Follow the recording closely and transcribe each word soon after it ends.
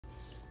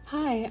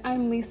Hi,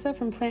 I'm Lisa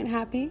from Plant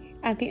Happy.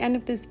 At the end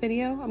of this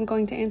video, I'm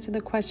going to answer the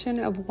question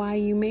of why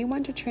you may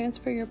want to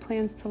transfer your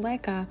plants to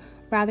Leca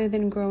rather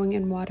than growing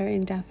in water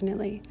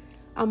indefinitely.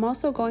 I'm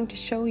also going to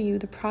show you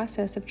the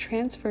process of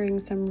transferring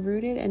some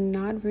rooted and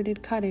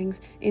non-rooted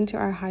cuttings into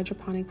our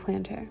hydroponic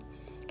planter.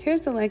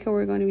 Here's the Leca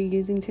we're going to be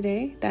using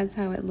today. That's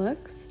how it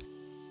looks.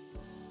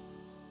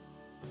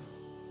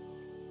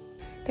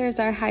 There's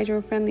our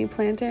hydro-friendly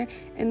planter,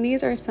 and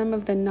these are some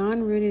of the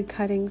non-rooted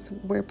cuttings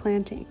we're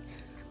planting.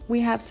 We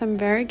have some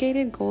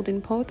variegated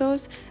golden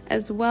pothos,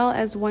 as well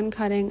as one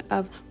cutting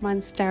of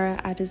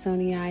Monstera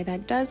addisonii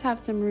that does have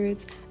some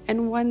roots,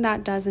 and one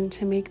that doesn't,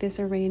 to make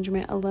this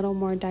arrangement a little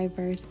more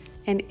diverse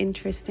and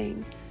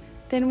interesting.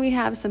 Then we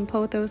have some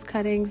pothos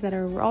cuttings that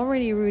are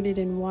already rooted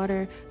in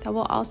water that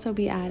we'll also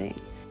be adding.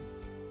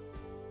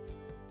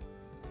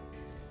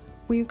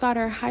 We've got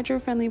our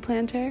hydro-friendly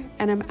planter,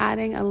 and I'm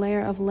adding a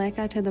layer of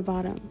Leca to the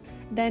bottom.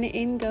 Then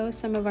in go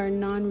some of our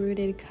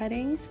non-rooted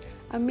cuttings.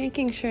 I'm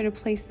making sure to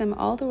place them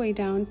all the way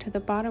down to the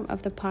bottom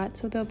of the pot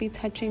so they'll be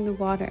touching the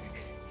water.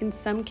 In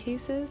some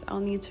cases, I'll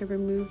need to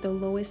remove the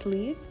lowest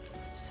leaf,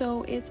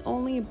 so it's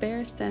only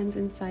bare stems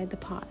inside the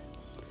pot.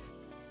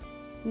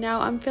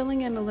 Now I'm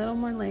filling in a little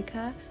more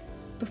Leca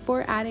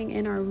before adding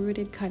in our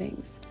rooted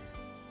cuttings.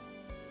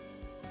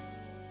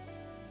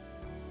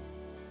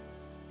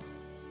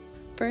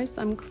 First,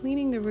 I'm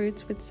cleaning the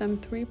roots with some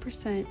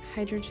 3%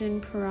 hydrogen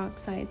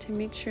peroxide to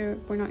make sure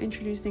we're not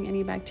introducing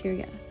any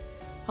bacteria.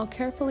 I'll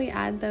carefully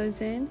add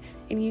those in,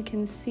 and you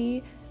can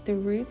see the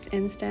roots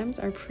and stems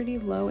are pretty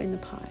low in the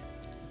pot.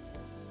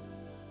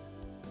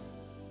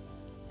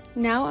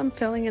 Now I'm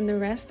filling in the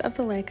rest of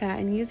the Leca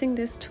and using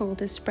this tool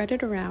to spread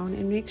it around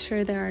and make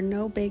sure there are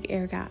no big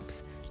air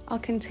gaps. I'll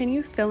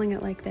continue filling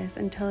it like this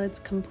until it's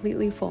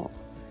completely full.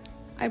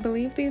 I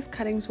believe these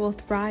cuttings will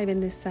thrive in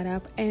this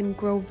setup and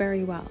grow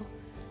very well.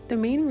 The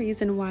main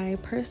reason why I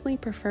personally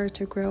prefer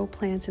to grow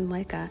plants in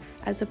Leca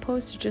as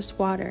opposed to just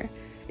water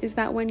is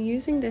that when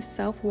using this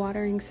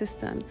self-watering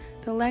system,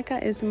 the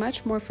Leca is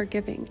much more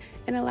forgiving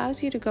and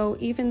allows you to go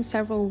even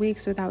several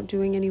weeks without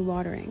doing any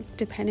watering,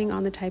 depending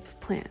on the type of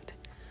plant.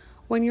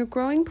 When you're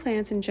growing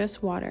plants in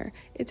just water,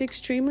 it's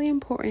extremely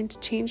important to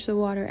change the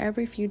water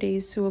every few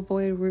days to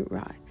avoid root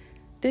rot.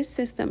 This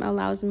system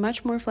allows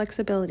much more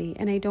flexibility,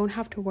 and I don't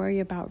have to worry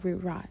about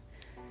root rot.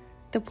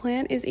 The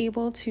plant is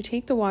able to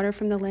take the water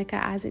from the Leca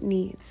as it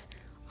needs.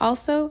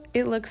 Also,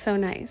 it looks so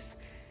nice.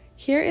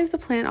 Here is the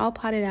plant all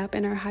potted up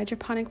in our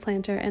hydroponic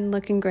planter and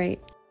looking great.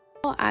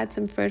 I'll add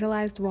some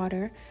fertilized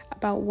water,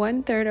 about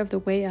 1/3 of the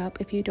way up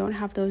if you don't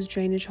have those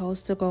drainage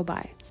holes to go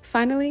by.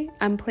 Finally,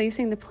 I'm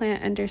placing the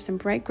plant under some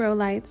bright grow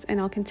lights, and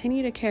I'll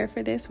continue to care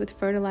for this with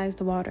fertilized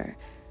water.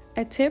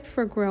 A tip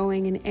for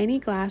growing in any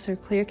glass or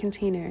clear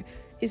container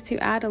is to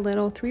add a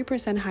little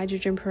 3%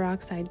 hydrogen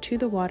peroxide to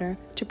the water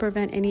to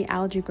prevent any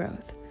algae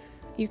growth.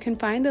 You can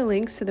find the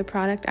links to the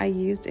product I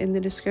used in the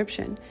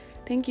description.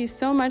 Thank you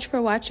so much for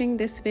watching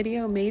this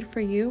video made for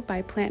you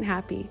by Plant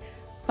Happy.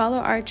 Follow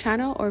our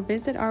channel or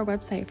visit our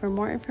website for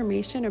more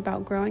information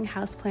about growing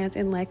houseplants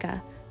in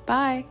Leca.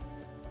 Bye!